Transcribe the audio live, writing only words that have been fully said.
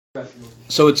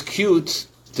So it's cute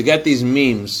to get these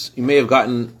memes. You may have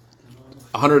gotten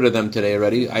 100 of them today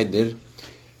already. I did.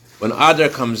 When Adar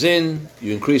comes in,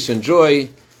 you increase in joy,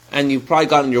 and you've probably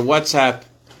got on your WhatsApp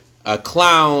a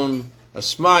clown, a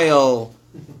smile,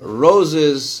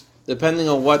 roses, depending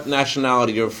on what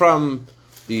nationality you're from.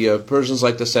 The Persians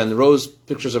like to send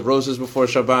pictures of roses before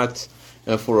Shabbat,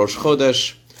 for Rosh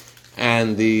Chodesh,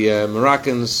 and the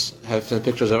Moroccans have sent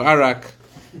pictures of arak,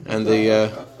 and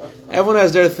everyone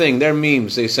has their thing, their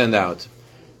memes they send out.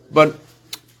 But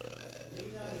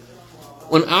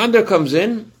when Adar comes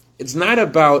in, it's not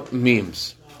about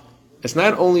memes. It's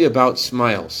not only about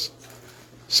smiles.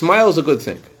 Smile is a good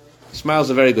thing. Smile is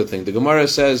a very good thing. The Gemara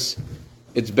says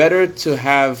it's better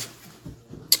to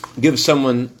give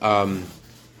someone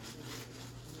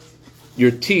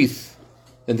your teeth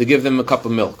than to give them a cup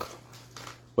of milk.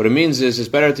 What it means is it's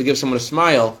better to give someone a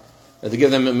smile than to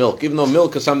give them milk. Even though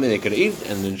milk is something they can eat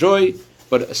and enjoy,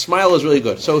 but a smile is really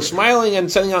good. So smiling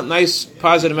and sending out nice,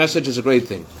 positive message is a great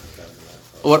thing.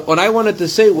 What I wanted to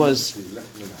say was,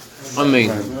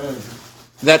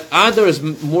 that Adar is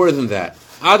more than that.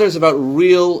 Adar is about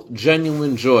real,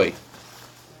 genuine joy.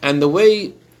 And the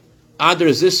way Adar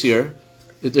is this year,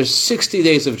 that there's 60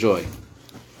 days of joy.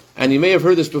 And you may have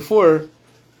heard this before,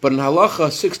 but in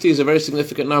halacha, 60 is a very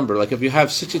significant number. Like if you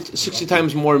have 60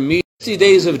 times more 60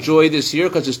 days of joy this year,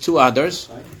 because it's 2 Adars.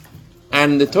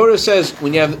 And the Torah says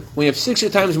when you have 60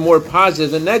 times more positive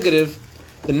than negative,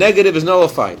 the negative is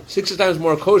nullified. 60 times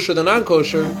more kosher than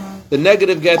non-kosher, the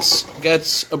negative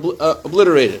gets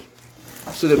obliterated.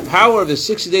 So the power of the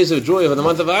 60 days of joy of the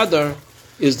month of Adar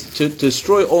is to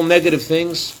destroy all negative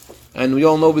things, and we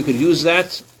all know we could use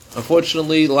that.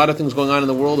 Unfortunately, a lot of things going on in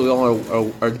the world we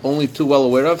all are only too well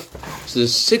aware of. So the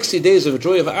 60 days of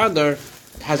joy of Adar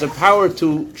has a power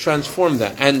to transform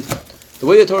that. And the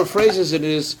way the Torah phrases it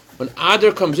is, when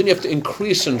Adar comes in, you have to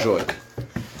increase in joy.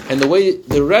 And the way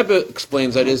the Rebbe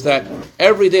explains that is that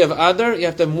every day of Adar, you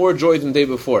have to have more joy than the day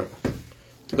before.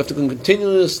 You have to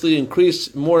continuously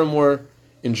increase more and more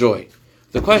in joy.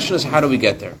 The question is, how do we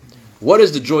get there? What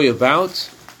is the joy about?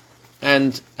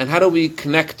 And how do we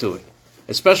connect to it?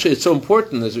 Especially, it's so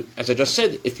important, as I just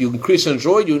said, if you increase in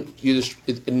joy,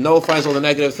 it nullifies all the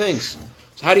negative things.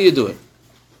 So how do you do it?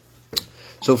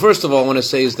 So first of all, I want to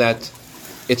say is that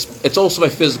it's also by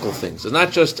physical things. It's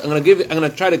not just, I'm going to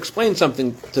try to explain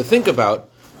something to think about,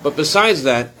 but besides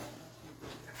that,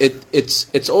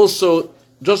 it's also,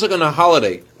 just like on a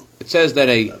holiday, it says that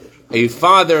a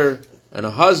father and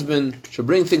a husband should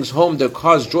bring things home that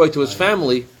cause joy to his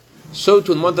family. So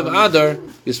too in the month of Adar,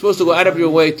 you're supposed to go out of your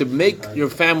way to make your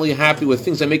family happy with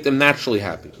things that make them naturally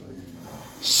happy.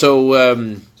 So,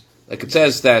 like it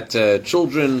says that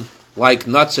children like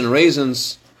nuts and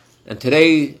raisins, and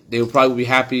today they will probably be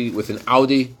happy with an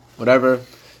Audi, whatever.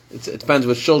 It depends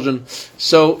with children.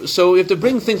 So you have to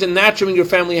bring things that naturally bring your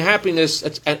family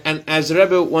happiness. And as the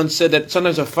Rebbe once said, that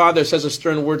sometimes a father says a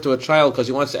stern word to a child because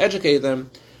he wants to educate them.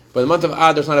 But the month of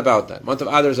Adar is not about that. The month of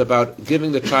Adar is about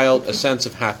giving the child a sense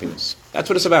of happiness. That's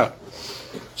what it's about.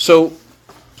 So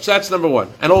that's number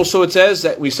one. And also it says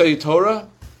that we study Torah,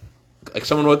 like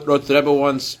someone wrote to the Rebbe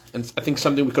once, and I think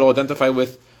something we could all identify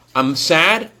with. I'm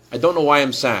sad. I don't know why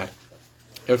I'm sad.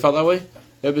 You ever felt that way?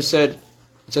 The Rebbe said,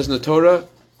 it says in the Torah,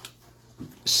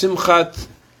 Simchat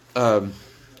Levav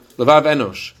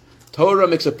Enosh. Torah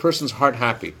makes a person's heart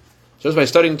happy. Just by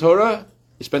studying Torah,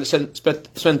 you spend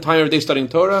time every day studying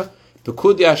Torah. The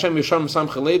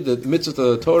mitzvahs of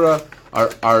the Torah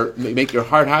are make your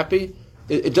heart happy.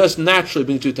 It does naturally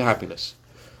bring you to happiness.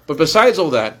 But besides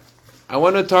all that, I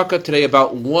want to talk today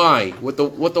about why, what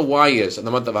the why is in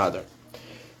the month of Adar.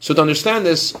 So to understand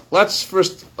this, let's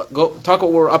first go talk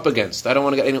what we're up against. I don't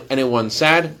want to get anyone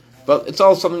sad, but it's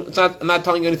all something. I'm not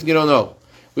telling you anything you don't know.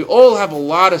 We all have a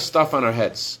lot of stuff on our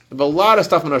heads. We have a lot of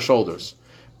stuff on our shoulders,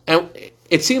 and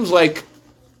it seems like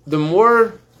the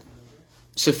more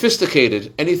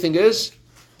sophisticated anything is,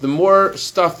 the more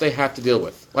stuff they have to deal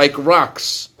with. Like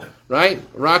rocks, right?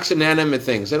 Rocks, inanimate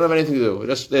things. They don't have anything to do.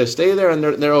 They stay there and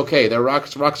they're okay. They're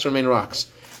rocks. Rocks remain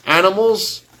rocks.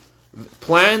 Animals,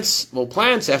 plants. Well,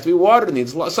 plants have to be watered.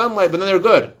 Needs sunlight, but then they're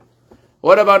good.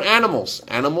 What about animals?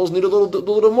 Animals need a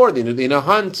little more. They need a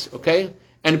hunt. Okay,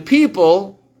 and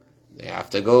people, they have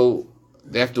to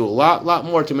do a lot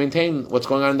more to maintain what's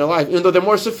going on in their life, even though they're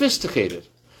more sophisticated.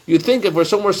 You'd think if we're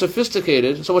so much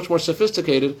more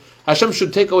sophisticated, Hashem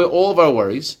should take away all of our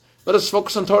worries. Let us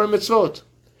focus on Torah and mitzvot.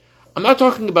 I'm not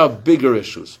talking about bigger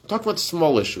issues. I'm talking about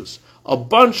small issues. A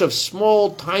bunch of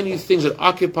small, tiny things that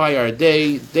occupy our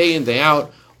day in, day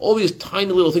out. All these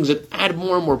tiny little things that add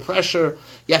more and more pressure.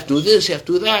 You have to do this, you have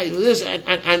to do that, you do this,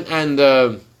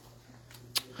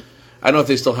 I don't know if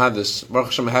they still have this. Baruch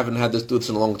Hashem, I haven't had this do this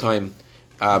in a long time.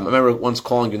 I remember once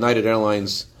calling United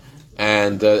Airlines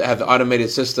and have the automated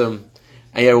system,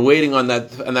 and you're waiting on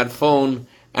that phone,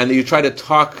 and you try to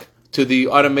talk to the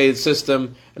automated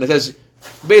system, and it says,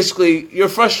 basically, your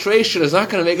frustration is not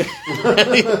going to make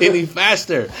it any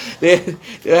faster. They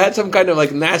had some kind of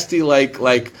like nasty like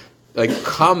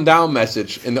calm down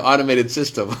message in the automated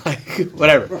system, like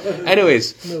whatever.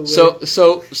 Anyways, no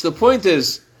so the point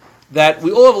is that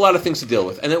we all have a lot of things to deal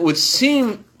with, and it would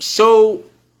seem so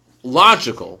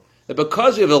logical that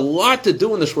because we have a lot to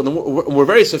do in this world, and we're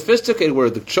very sophisticated, we're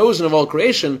the chosen of all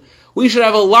creation, we should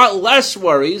have a lot less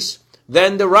worries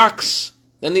than the rocks,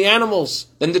 than the animals,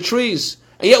 than the trees.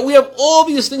 And yet we have all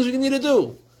these things we need to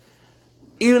do.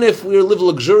 Even if we live a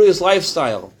luxurious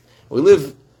lifestyle, we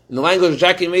live, in the language of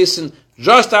Jackie Mason,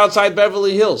 just outside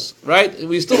Beverly Hills, right?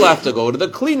 We still have to go to the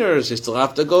cleaners, you still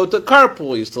have to go to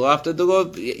carpool, you still have to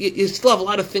go, you still have a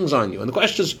lot of things on you. And the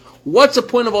question is, what's the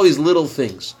point of all these little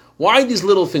things? Why these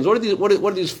little things? What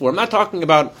are these for? I'm not talking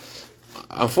about,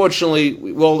 unfortunately,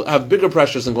 we will have bigger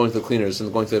pressures than going to the cleaners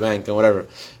and going to the bank and whatever.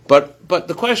 But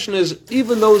the question is,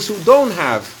 even those who don't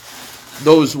have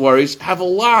those worries have a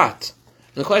lot.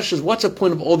 And the question is, what's the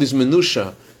point of all these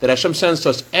minutiae that Hashem sends to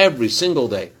us every single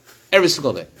day? Every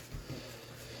single day.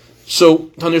 So,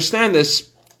 to understand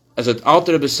this, as the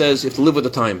Alter Rebbe says, you have to live with the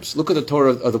times. Look at the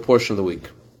Torah of the portion of the week.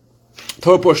 The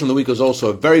Torah portion of the week is also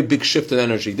a very big shift in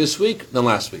energy this week than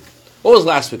last week. What was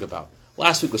last week about?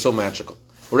 Last week was so magical.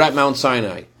 We're at Mount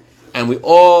Sinai, and we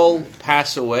all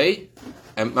pass away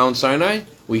at Mount Sinai.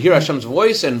 We hear Hashem's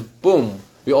voice, and boom,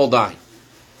 we all die.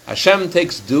 Hashem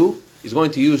takes due. He's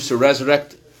going to use to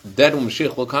resurrect dead when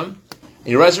Mashiach will come, and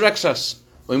He resurrects us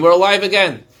when we're alive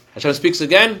again. Hashem speaks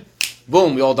again,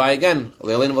 boom, we all die again.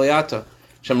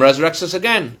 Hashem resurrects us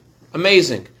again.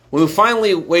 Amazing. When we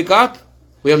finally wake up,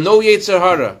 we have no Yetzer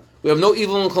Hara. We have no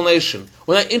evil inclination.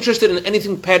 We're not interested in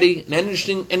anything petty,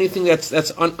 anything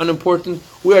that's unimportant.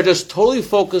 We are just totally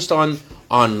focused on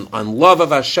love of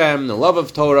Hashem, the love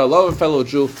of Torah, love of fellow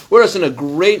Jew. We're just in a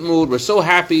great mood. We're so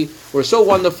happy. We're so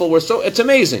wonderful. It's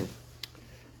amazing.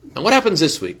 And what happens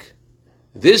this week?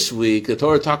 This week, the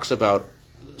Torah talks about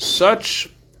such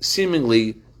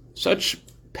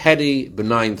petty,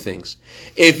 benign things.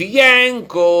 If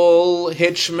Yankel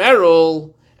hit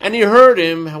Shmerel, and he heard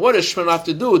him, what does Shmerel have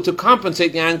to do to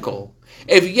compensate Yankel?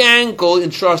 If Yankel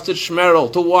entrusted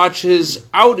Shmerel to watch his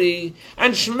Audi,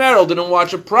 and Shmerel didn't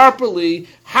watch it properly,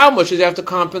 how much does he have to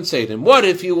compensate him? What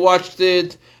if he watched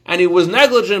it, and he was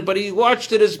negligent, but he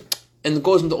watched it and it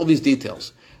goes into all these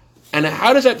details. And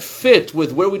how does that fit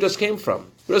with where we just came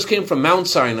from? We just came from Mount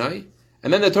Sinai,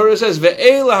 and then the Torah says,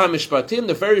 Ve'ela HaMishpatim,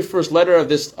 the very first letter of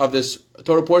this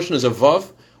Torah portion is a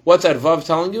Vav. What's that Vav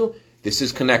telling you? This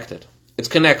is connected. It's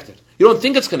connected. You don't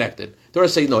think it's connected. The Torah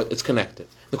says, no, it's connected.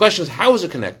 The question is, how is it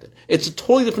connected? It's a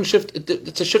totally different shift.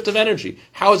 It's a shift of energy.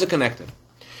 How is it connected?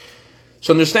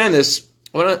 So understand this.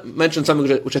 I want to mention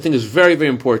something which I think is very, very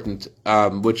important,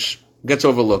 which gets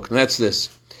overlooked, and that's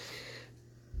this.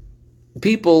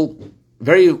 People,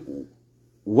 very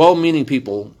well-meaning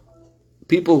people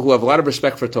who have a lot of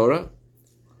respect for Torah,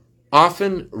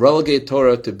 often relegate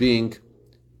Torah to being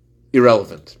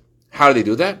irrelevant. How do they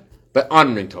do that? By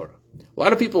honoring Torah. A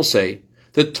lot of people say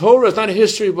that Torah is not a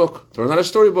history book, Torah is not a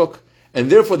storybook, and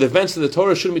therefore the events of the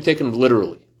Torah shouldn't be taken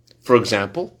literally. For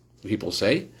example, people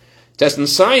say, test in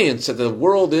science that the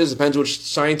world is, depends which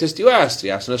scientist you ask.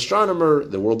 You ask an astronomer,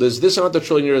 the world is this amount of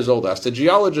trillion years old. Ask the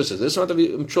geologist, is this amount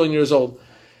of trillion years old.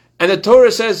 And the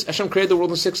Torah says Hashem created the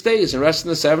world in 6 days, and rested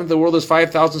in the seventh. The world is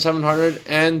 5,700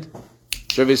 and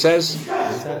Shirvi says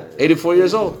 84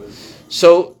 years old.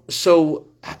 So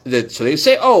they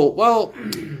say, oh, well,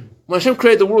 when Hashem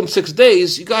created the world in 6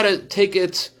 days, you got to take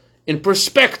it in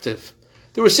perspective.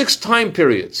 There were 6 time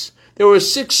periods. There were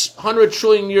 600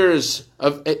 trillion years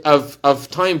of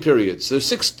time periods. There's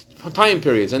 6 time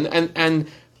periods, and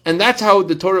that's how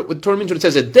the Torah. What the Torah means when it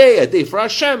says a day for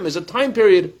Hashem is a time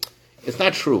period. It's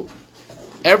not true.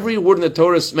 Every word in the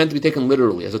Torah is meant to be taken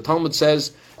literally, as the Talmud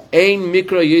says. Ein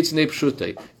mikra yitznei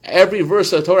pshutei. Every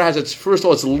verse of the Torah has its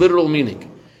literal meaning.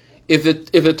 If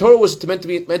the Torah was meant to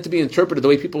be interpreted the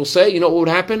way people say, you know what would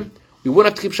happen? We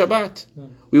wouldn't have to keep Shabbat.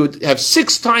 We would have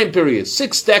 6 time periods,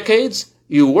 6 decades.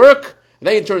 You work, and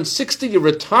then you turn 60, you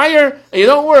retire, and you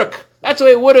don't work. That's the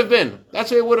way it would have been.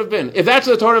 If that's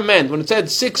what the Torah meant, when it said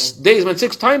 6 days, meant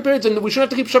 6 time periods, and we shouldn't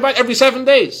have to keep Shabbat every 7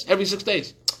 days, every 6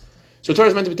 days. So the Torah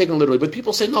is meant to be taken literally. But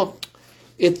people say, no,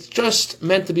 it's just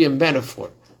meant to be a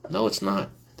metaphor. No, it's not.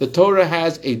 The Torah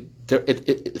has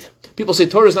people say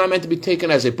Torah is not meant to be taken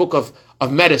as a book of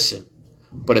medicine.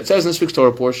 But it says in this week's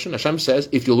Torah portion, Hashem says,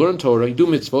 if you learn Torah, you do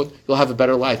mitzvot, you'll have a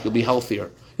better life, you'll be healthier,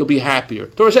 you'll be happier.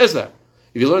 Torah says that.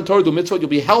 If you learn Torah, do mitzvot, you'll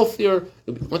be healthier.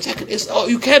 One second,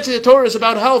 you can't say the Torah is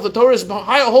about health. The Torah is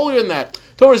holier than that.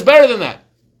 The Torah is better than that.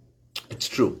 It's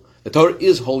true. The Torah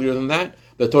is holier than that.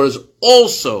 But the Torah is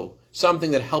also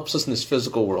something that helps us in this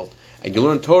physical world. And you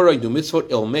learn Torah, you do mitzvot,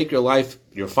 it'll make your life,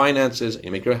 your finances,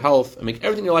 and make your health, and make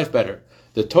everything in your life better.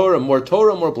 The Torah,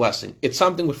 more blessing. It's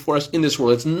something for us in this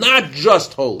world. It's not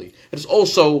just holy. It's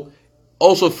also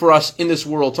for us in this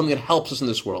world, something that helps us in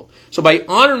this world. So by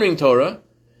honoring Torah,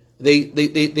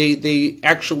 they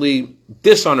actually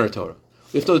dishonor Torah.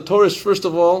 If the Torah is, first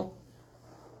of all,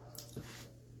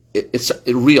 it's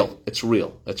real. It's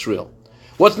real. It's real.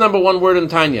 What's the number one word in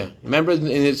Tanya? Remember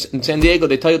in San Diego,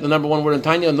 they tell you the number one word in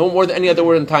Tanya, no more than any other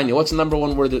word in Tanya. What's the number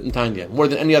one word in Tanya? More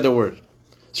than any other word.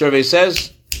 Survey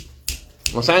says,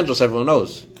 Los Angeles, everyone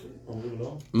knows.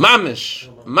 Mamish.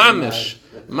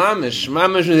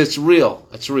 It's real.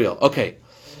 It's real. Okay.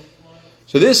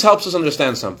 So this helps us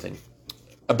understand something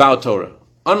about Torah.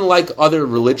 Unlike other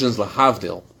religions,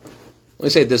 lahavdil, let me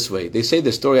say it this way. They say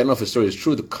the story, I don't know if the story is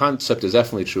true, the concept is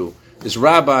definitely true. This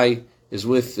rabbi is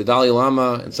with the Dalai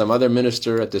Lama and some other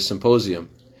minister at this symposium.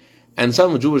 And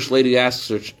some Jewish lady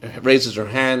raises her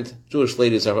hand. Jewish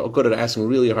ladies are good at asking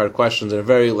really hard questions in a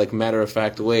very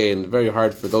matter-of-fact way, and very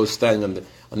hard for those standing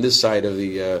on this side of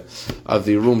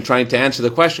the room trying to answer the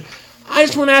question. I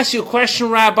just want to ask you a question,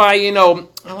 Rabbi.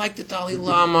 I like the Dalai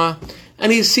Lama,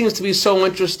 and he seems to be so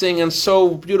interesting and so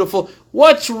beautiful.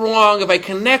 What's wrong if I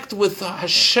connect with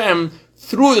Hashem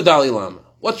through the Dalai Lama?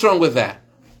 What's wrong with that?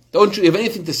 Don't you have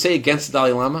anything to say against the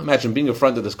Dalai Lama? Imagine being in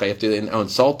front of this guy. You have to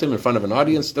insult him in front of an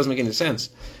audience. It doesn't make any sense.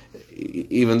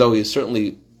 Even though he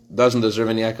certainly doesn't deserve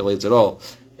any accolades at all,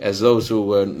 as those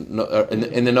who in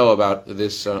the know about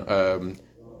this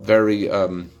very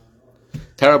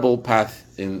terrible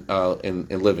path in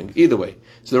living. Either way.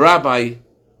 So the rabbi,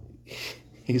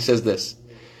 he says this.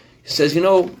 He says,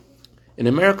 in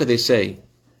America they say,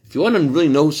 if you want to really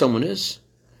know who someone is,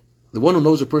 the one who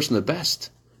knows a person the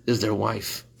best is their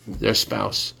wife, their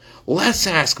spouse. Let's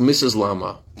ask Mrs.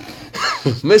 Lama,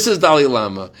 Mrs. Dalai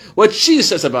Lama, what she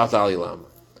says about Dalai Lama.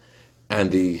 And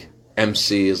the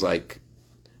MC is like,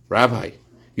 Rabbi,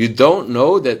 you don't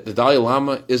know that the Dalai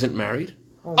Lama isn't married?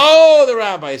 Oh, the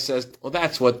rabbi says, well,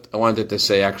 that's what I wanted to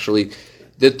say, actually.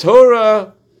 The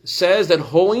Torah says that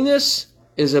holiness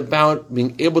is about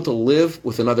being able to live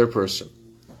with another person.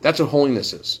 That's what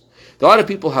holiness is. A lot of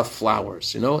people have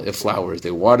flowers, they have flowers.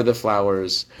 They water the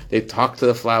flowers. They talk to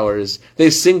the flowers. They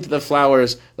sing to the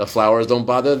flowers. The flowers don't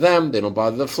bother them. They don't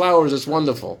bother the flowers. It's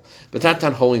wonderful. But that's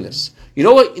not holiness. You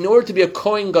know what? In order to be a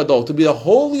Kohen Gadol, to be the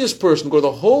holiest person, go to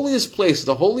the holiest place,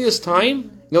 the holiest time,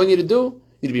 you know what you need to do?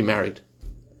 You need to be married.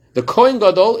 The Kohen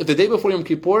Gadol, if the day before Yom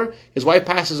Kippur, his wife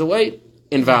passes away,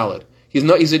 invalid.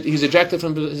 He's ejected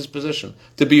from his position.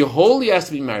 To be holy, he has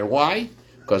to be married. Why?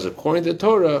 Because according to the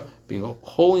Torah, being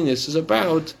holiness is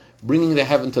about bringing the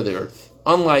heaven to the earth.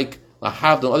 Unlike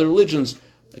lahavdil, other religions,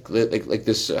 like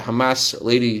this Hamas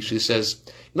lady, she says,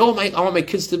 I want my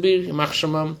kids to be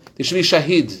machshamam. They should be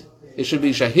shahid. They should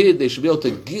be shahid. They should be able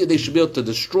to give, they should be able to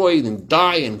destroy and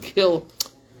die and kill.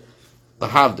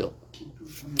 Lahavdil.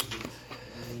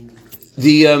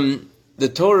 The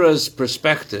Torah's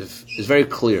perspective is very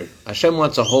clear. Hashem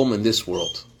wants a home in this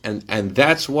world. And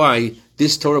that's why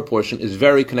this Torah portion is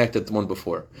very connected to the one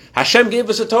before. Hashem gave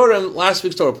us a Torah in last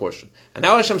week's Torah portion. And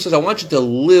now Hashem says, I want you to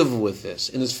live with this,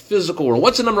 in this physical world.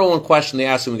 What's the number one question they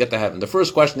ask you when we get to heaven? The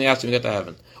first question they ask you when we get to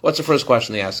heaven. What's the first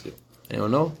question they ask you?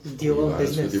 Anyone know? Do you own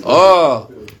business?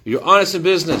 Oh, you're honest in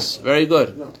business. Very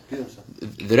good.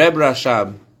 The Rebbe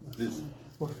Rashab,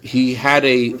 he had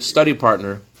a study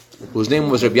partner whose name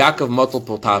was Rabbi Yaakov Motel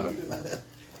Poltava.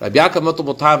 Rabbi Yaakov Motel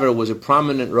Poltava was a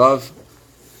prominent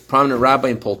rabbi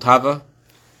in Poltava,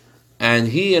 and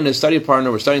he and his study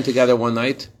partner were studying together one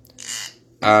night.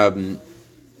 It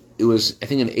was, I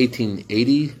think, in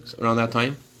 1880, around that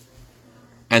time,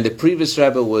 and the previous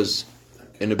Rebbe was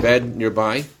in a bed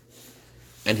nearby,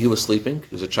 and he was sleeping.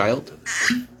 He was a child,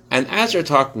 and as they're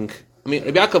talking,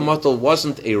 Rabbi Yaakov Motel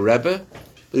wasn't a Rebbe,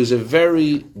 but he was a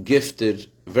very gifted,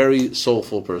 very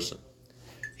soulful person.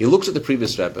 He looks at the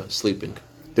previous Rebbe sleeping.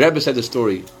 The Rebbe said the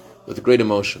story with great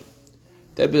emotion.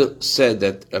 The Rebbe said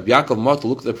that Rabbi Yaakov Motel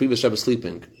looked at the previous Rebbe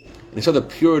sleeping, and he saw the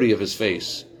purity of his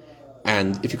face.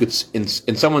 And if you could, in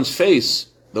someone's face,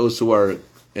 those who are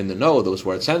in the know, those who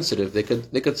are sensitive, they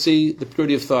could see the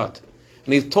purity of thought.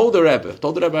 And he told the Rebbe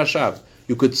Rashab,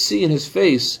 you could see in his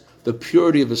face the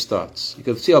purity of his thoughts. You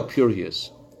could see how pure he is.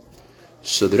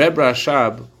 So the Rebbe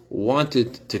Rashab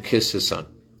wanted to kiss his son.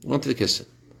 He wanted to kiss him.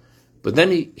 But then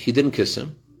he didn't kiss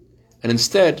him. And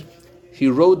instead, he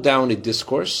wrote down a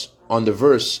discourse on the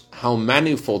verse, how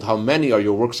manifold, how many are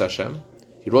your works, Hashem.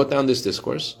 He wrote down this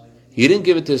discourse. He didn't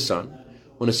give it to his son.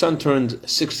 When his son turned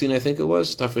 16, I think it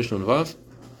was, Tafish Nun Vav,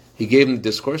 he gave him the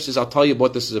discourse. He says, I'll tell you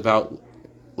what this is about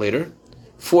later.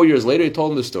 4 years later, he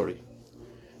told him the story.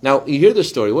 Now, you hear the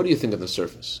story, what do you think on the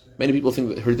surface? Many people think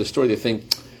that heard the story, they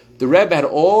think, the Rebbe had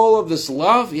all of this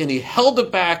love, and he held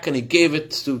it back, and he gave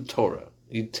it to Torah.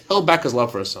 He held back his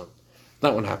love for his son. That's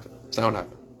not what happened. It's not what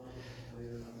happened.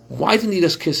 Why didn't he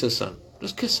just kiss his son?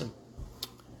 Just kiss him.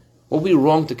 What would be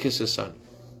wrong to kiss his son?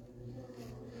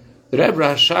 The Rebbe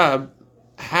Rashab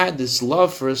had this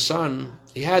love for his son.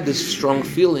 He had this strong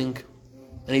feeling,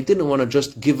 and he didn't want to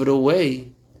just give it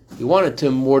away. He wanted to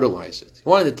immortalize it. He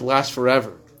wanted it to last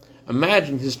forever.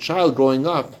 Imagine his child growing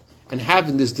up and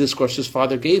having this discourse his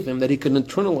father gave him that he could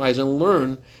internalize and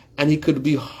learn, and he could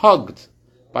be hugged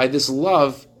by this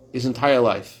love his entire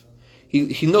life.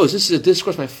 He knows this is a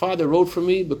discourse my father wrote for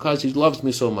me because he loves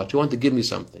me so much. He wanted to give me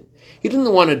something. He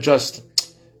didn't want to just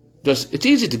it's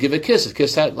easy to give a kiss. A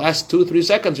kiss that lasts 2-3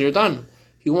 seconds and you're done.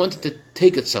 He wanted to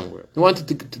take it somewhere. He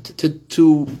wanted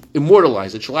to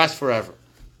immortalize it. It should last forever.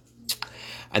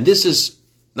 And this is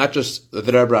not just what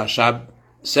the Rebbe Rashab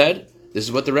said. This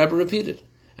is what the Rebbe repeated.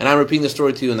 And I'm repeating the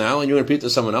story to you now, and you're going to repeat it to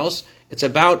someone else. It's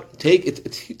about,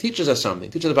 it teaches us something.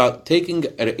 It teaches us about taking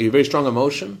a very strong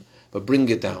emotion, but bringing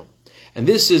it down. And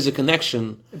this is a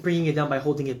connection. Bringing it down by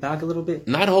holding it back a little bit?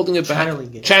 Not holding it back.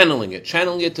 Channeling it.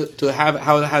 Channeling it to have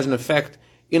how it has an effect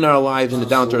in our lives in a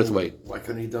down-to-earth way. Why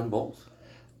couldn't he have done both?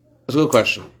 That's a good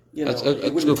question. That's a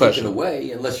good question.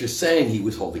 Away unless you're saying he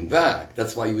was holding back.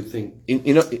 That's why you would think.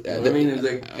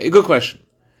 A good question.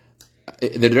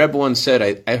 The Rebbe once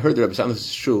said, I heard the Rebbe, I don't know if this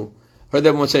is true. I heard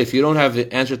the Rebbe once say, if you don't have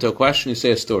the answer to a question, you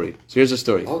say a story. So here's a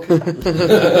story. Okay.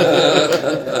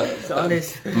 It's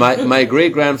honest. My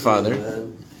great-grandfather,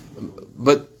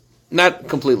 but not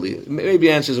completely, maybe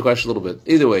answers the question a little bit.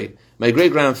 Either way, my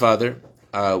great-grandfather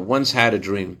once had a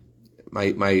dream.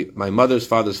 My mother's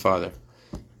father's father.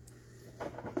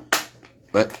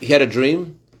 But he had a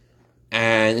dream,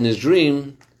 and in his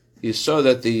dream, he saw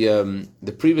that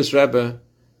the previous Rebbe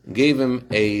gave him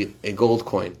a gold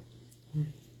coin.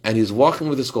 And he's walking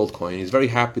with this gold coin. He's very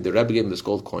happy. The Rebbe gave him this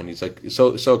gold coin. He's like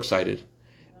so excited.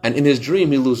 And in his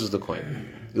dream, he loses the coin.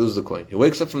 He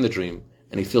wakes up from the dream,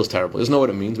 and he feels terrible. He doesn't know what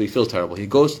it means, but he feels terrible. He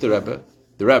goes to the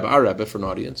Rebbe, our Rebbe for an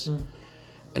audience,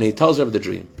 and he tells the Rebbe the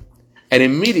dream. And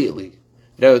immediately,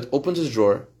 the Rebbe opens his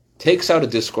drawer, takes out a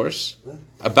discourse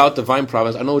about divine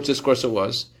providence. I don't know which discourse it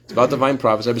was. It's about divine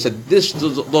providence. The Rebbe said, this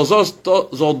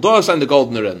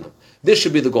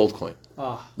should be the gold coin.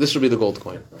 This should be the gold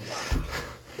coin.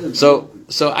 So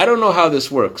I don't know how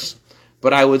this works,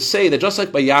 but I would say that just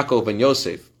like by Yaakov and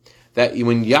Yosef, that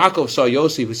when Yaakov saw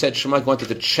Yosef, who said Shema, he wanted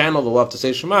to channel the love to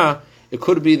say Shema, it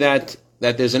could be that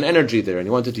there's an energy there, and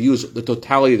he wanted to use the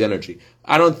totality of the energy.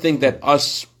 I don't think that I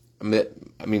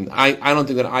don't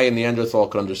think that I and Neanderthal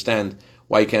could understand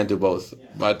why you can't do both.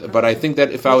 But I think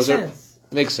that if I was there, it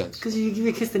makes sense. Because you give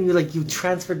a kiss, then you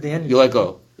transferred the energy. You let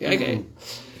go. Yeah, okay.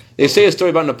 They say a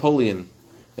story about Napoleon,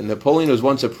 and Napoleon was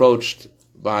once approached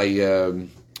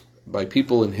by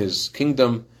people in his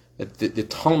kingdom that the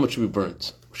Talmud should be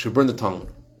burnt. We should burn the Talmud.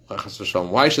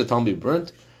 Why should the Talmud be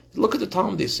burnt? Look at the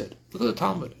Talmud, they said. Look at the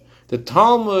Talmud. The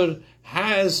Talmud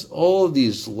has all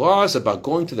these laws about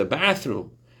going to the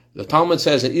bathroom. The Talmud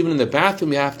says that even in the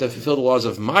bathroom you have to fulfill the laws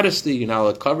of modesty. You're not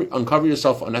allowed to uncover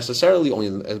yourself unnecessarily, only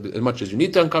as much as you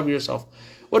need to uncover yourself.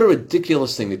 What a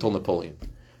ridiculous thing they told Napoleon.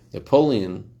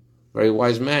 Napoleon, very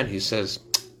wise man, he says,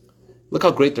 look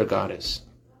how great their God is.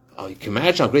 Oh, you can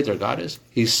imagine how great their God is?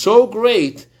 He's so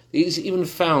great that he's even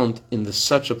found in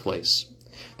such a place.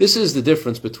 This is the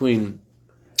difference between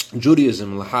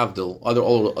Judaism and Lahavdil,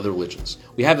 all other religions.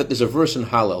 There's a verse in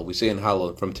Hallel, we say in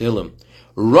Hallel from Tehillim,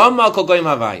 Ram al kol goyim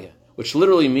havaya, which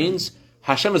literally means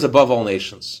Hashem is above all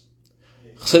nations.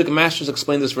 Chassidic masters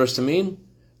explain this verse to mean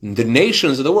the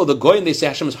nations of the world, the goyim, they say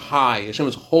Hashem is high, Hashem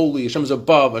is holy, Hashem is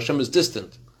above, Hashem is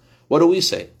distant. What do we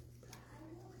say?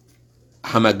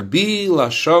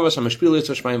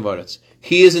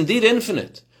 He is indeed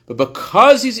infinite, but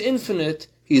because he's infinite,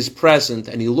 he is present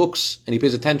and he looks and he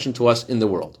pays attention to us in the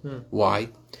world. Why?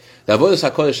 The Avodas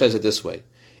HaKodesh says it this way.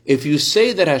 If you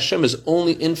say that Hashem is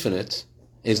only infinite,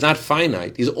 he's not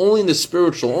finite, he's only in the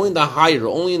spiritual, only in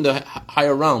the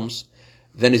higher realms,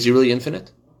 then is he really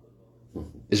infinite?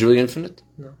 Is he really infinite?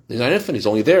 No. He's not infinite, he's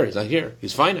only there, he's not here,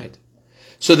 he's finite.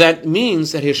 So that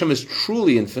means that Hashem is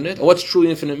truly infinite. And what's truly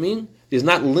infinite mean? He's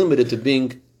not limited to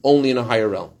being only in a higher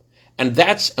realm. And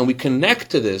we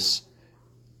connect to this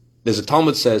there's a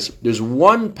Talmud says, there's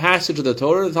one passage of the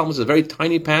Torah, the Talmud says a very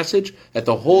tiny passage, that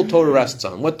the whole Torah rests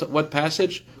on. What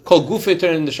passage? Called Gufei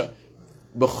Torah in the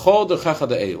B'chol derchecha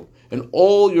da'eu. In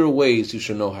all your ways you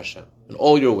should know Hashem. In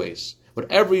all your ways.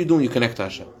 Whatever you do, you connect to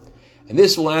Hashem. And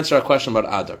this will answer our question about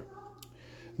Adar.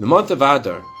 In the month of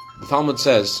Adar, the Talmud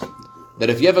says that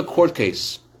if you have a court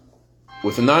case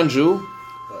with a non-Jew,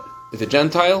 with a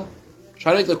Gentile,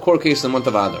 try to make the court case in the month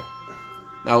of Adar.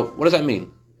 Now, what does that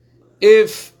mean?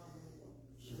 If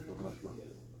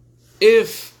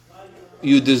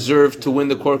you deserve to win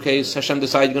the court case, Hashem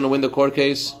decides you're going to win the court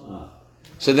case,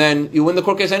 so then you win the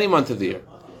court case any month of the year.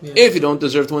 Yeah. If you don't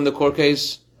deserve to win the court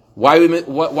case, what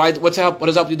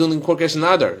does help you doing the court case in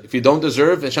Adar? If you don't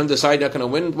deserve, Hashem decides you're not going to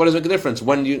win, what does it make a difference?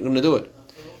 When are you going to do it?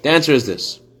 The answer is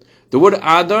this. The word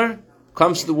Adar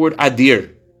comes to the word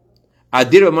Adir.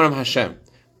 Adir b'maram Hashem.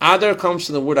 Adar comes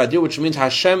to the word Adir, which means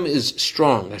Hashem is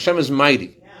strong. Hashem is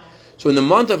mighty. So in the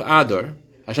month of Adar,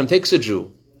 Hashem takes a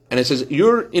Jew, and it says,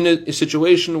 you're in a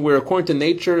situation where according to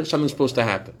nature, something's supposed to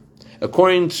happen.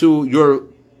 According to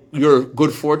your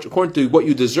good fortune, according to what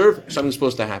you deserve, something's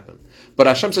supposed to happen. But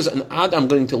Hashem says, in Adar, I'm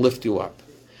going to lift you up.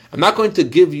 I'm not going to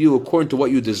give you according to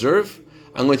what you deserve.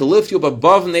 I'm going to lift you up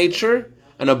above nature,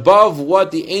 and above what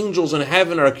the angels in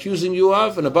heaven are accusing you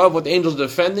of, and above what the angels are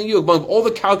defending you, above all the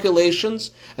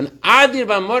calculations, and Adir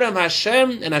b'moram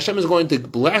Hashem, and Hashem is going to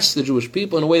bless the Jewish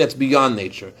people in a way that's beyond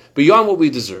nature, beyond what we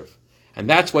deserve. And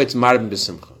that's why it's Marbim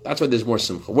b'simcha. That's why there's more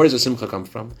simcha. Where does the simcha come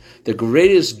from? The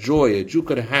greatest joy a Jew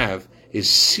could have is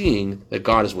seeing that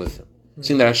God is with him.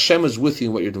 Seeing that Hashem is with you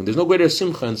in what you're doing. There's no greater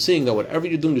simcha in seeing that whatever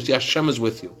you're doing, you see Hashem is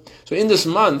with you. So in this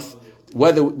month,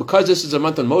 because this is a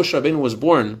month when Moshe Rabbeinu was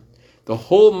born, the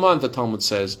whole month, the Talmud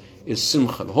says, is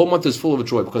simcha. The whole month is full of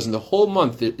joy, because in the whole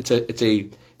month it's a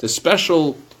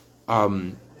special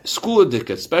school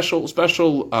adikah,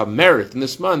 special merit in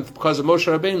this month because of Moshe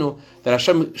Rabbeinu that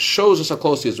Hashem shows us how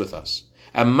close He is with us.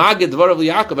 And Magid Dvarav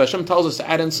Yaakov, Hashem tells us to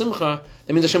add in simcha.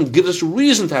 That means Hashem gives us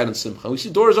reason to add in simcha. We see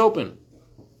doors open.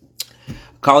 A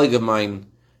colleague of mine,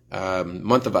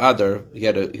 month of Adar,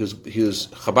 his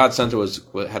Chabad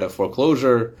center had a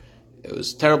foreclosure. It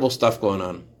was terrible stuff going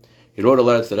on. He wrote a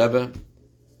letter to the Rebbe,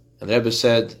 and the Rebbe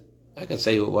said, I can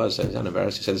say who it was, I'm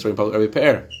embarrassed, he said this very public, Rebbe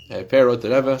Per wrote to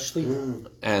the Rebbe,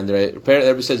 and the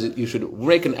Rebbe says that you should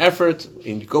make an effort,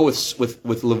 and you go with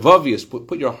levavius,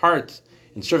 put your heart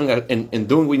in serving, in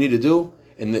doing what you need to do,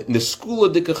 in the school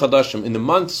of Dikah Chadashim, in the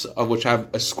months of which have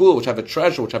a school, which have a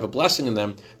treasure, which have a blessing in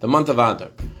them, the month of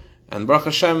Adar. And Baruch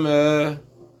Hashem,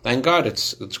 thank God,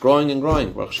 it's growing and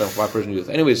growing. Baruch Hashem, for Persian youth.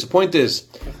 Anyways, the point is,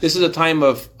 this is a time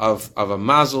of a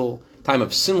mazel, time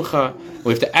of simcha.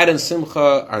 We have to add in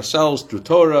simcha ourselves through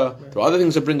Torah, through other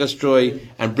things that bring us joy,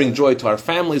 and bring joy to our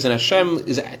families. And Hashem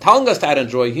is telling us to add in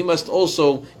joy. He must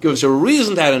also give us a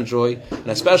reason to add in joy, and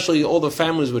especially all the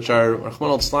families which are Rahman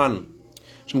al-Tzlan.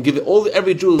 Hashem give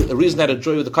every Jew a reason to add in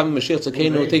joy with the coming Mashiach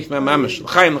Tzedekenu, take my mamish.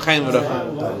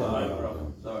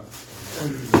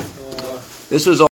 This was all